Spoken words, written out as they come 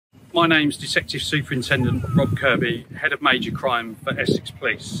My name's Detective Superintendent Rob Kirby, Head of Major Crime for Essex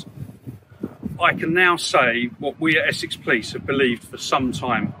Police. I can now say what we at Essex Police have believed for some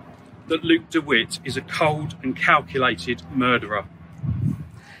time, that Luke DeWitt is a cold and calculated murderer.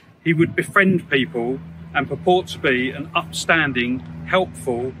 He would befriend people and purport to be an upstanding,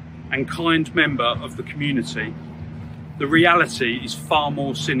 helpful and kind member of the community. The reality is far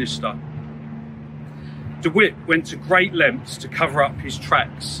more sinister. DeWitt went to great lengths to cover up his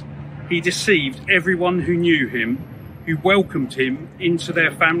tracks. He deceived everyone who knew him, who welcomed him into their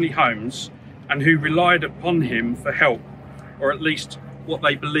family homes and who relied upon him for help, or at least what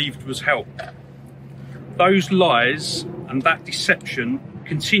they believed was help. Those lies and that deception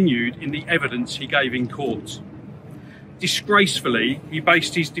continued in the evidence he gave in court. Disgracefully, he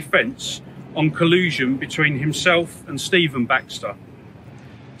based his defence on collusion between himself and Stephen Baxter.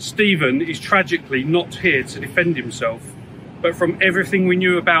 Stephen is tragically not here to defend himself, but from everything we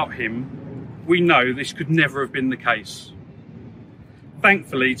knew about him, we know this could never have been the case.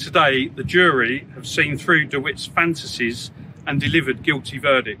 Thankfully, today, the jury have seen through DeWitt's fantasies and delivered guilty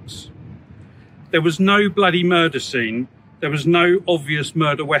verdicts. There was no bloody murder scene, there was no obvious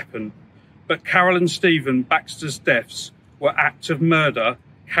murder weapon, but Carol and Stephen Baxter's deaths were acts of murder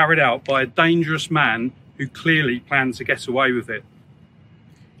carried out by a dangerous man who clearly planned to get away with it.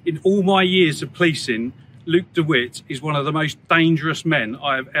 In all my years of policing, Luke DeWitt is one of the most dangerous men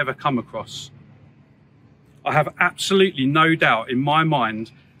I have ever come across. I have absolutely no doubt in my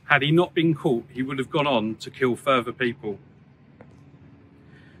mind, had he not been caught, he would have gone on to kill further people.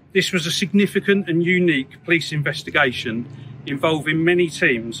 This was a significant and unique police investigation involving many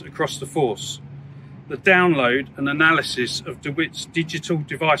teams across the force. The download and analysis of DeWitt's digital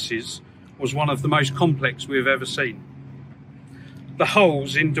devices was one of the most complex we have ever seen. The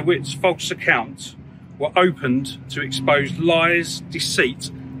holes in DeWitt's false account were opened to expose lies, deceit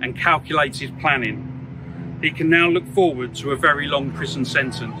and calculated planning. He can now look forward to a very long prison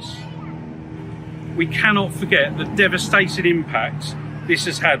sentence. We cannot forget the devastating impact this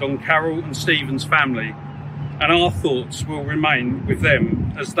has had on Carol and Stephen's family, and our thoughts will remain with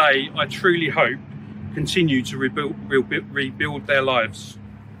them as they, I truly hope, continue to rebuild their lives.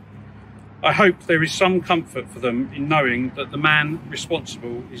 I hope there is some comfort for them in knowing that the man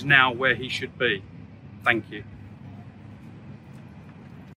responsible is now where he should be. Thank you.